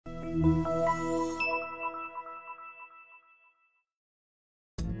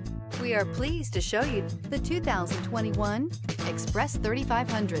We are pleased to show you the 2021 Express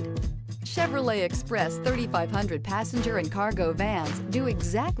 3500. Chevrolet Express 3500 passenger and cargo vans do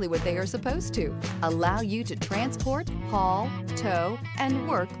exactly what they are supposed to: allow you to transport, haul, tow, and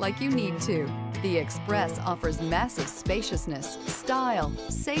work like you need to. The Express offers massive spaciousness, style,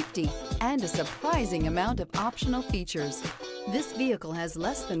 safety, and a surprising amount of optional features. This vehicle has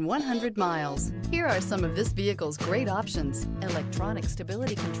less than 100 miles. Here are some of this vehicle's great options: electronic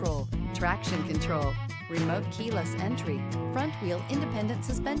stability control, traction control, remote keyless entry, front wheel independent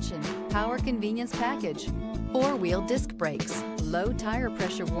suspension, power convenience package, 4-wheel disc brakes, low tire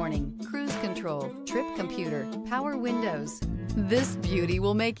pressure warning, cruise control, trip computer, power windows. This beauty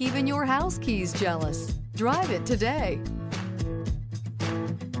will make even your house keys jealous. Drive it today.